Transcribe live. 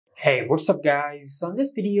Hey, what's up guys? So in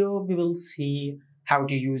this video, we will see how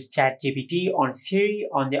to use ChatGPT on Siri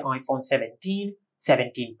on the iPhone 17,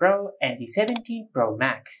 17 Pro and the 17 Pro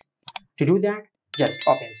Max. To do that, just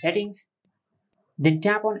open Settings, then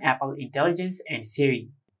tap on Apple Intelligence and Siri.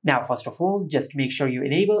 Now first of all, just make sure you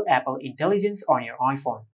enable Apple Intelligence on your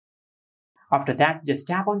iPhone. After that, just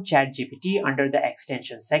tap on ChatGPT under the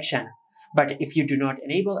Extensions section. But if you do not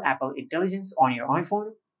enable Apple Intelligence on your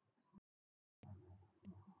iPhone,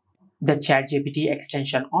 the ChatGPT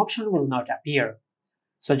extension option will not appear.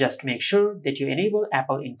 So just make sure that you enable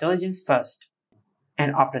Apple Intelligence first.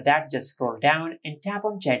 And after that, just scroll down and tap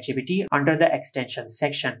on ChatGPT under the extensions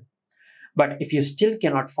section. But if you still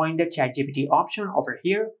cannot find the ChatGPT option over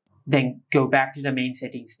here, then go back to the main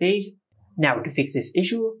settings page. Now to fix this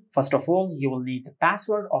issue, first of all, you will need the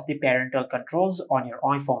password of the parental controls on your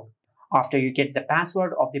iPhone. After you get the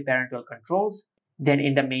password of the parental controls, then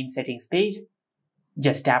in the main settings page,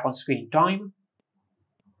 just tap on Screen Time,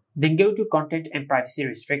 then go to Content and Privacy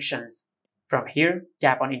Restrictions. From here,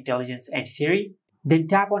 tap on Intelligence and Siri, then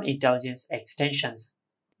tap on Intelligence Extensions.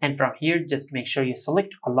 And from here, just make sure you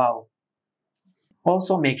select Allow.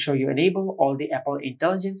 Also, make sure you enable all the Apple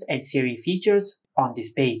Intelligence and Siri features on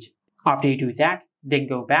this page. After you do that, then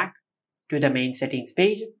go back to the main settings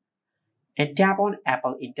page and tap on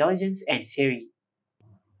Apple Intelligence and Siri.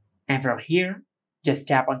 And from here, just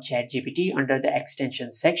tap on ChatGPT under the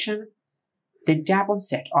Extensions section, then tap on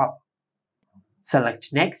Set Up. Select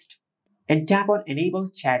Next, and tap on Enable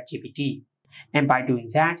ChatGPT. And by doing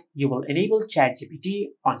that, you will enable ChatGPT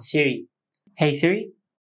on Siri. Hey Siri,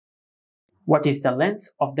 what is the length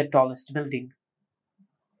of the tallest building?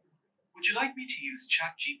 Would you like me to use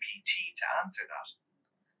ChatGPT to answer that?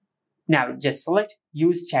 Now just select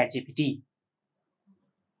Use ChatGPT.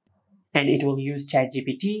 And it will use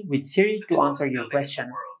ChatGPT with Siri to answer your question.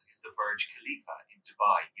 The world is the Burj Khalifa in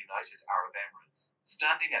Dubai, United Arab Emirates,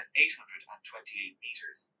 standing at 828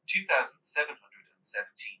 meters,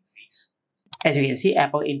 2,717 feet. As you can see,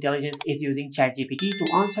 Apple Intelligence is using ChatGPT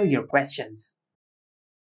to answer your questions.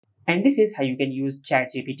 And this is how you can use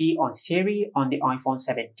ChatGPT on Siri on the iPhone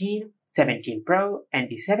 17, 17 Pro and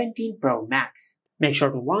the 17 Pro Max. Make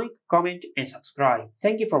sure to like, comment and subscribe.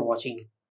 Thank you for watching.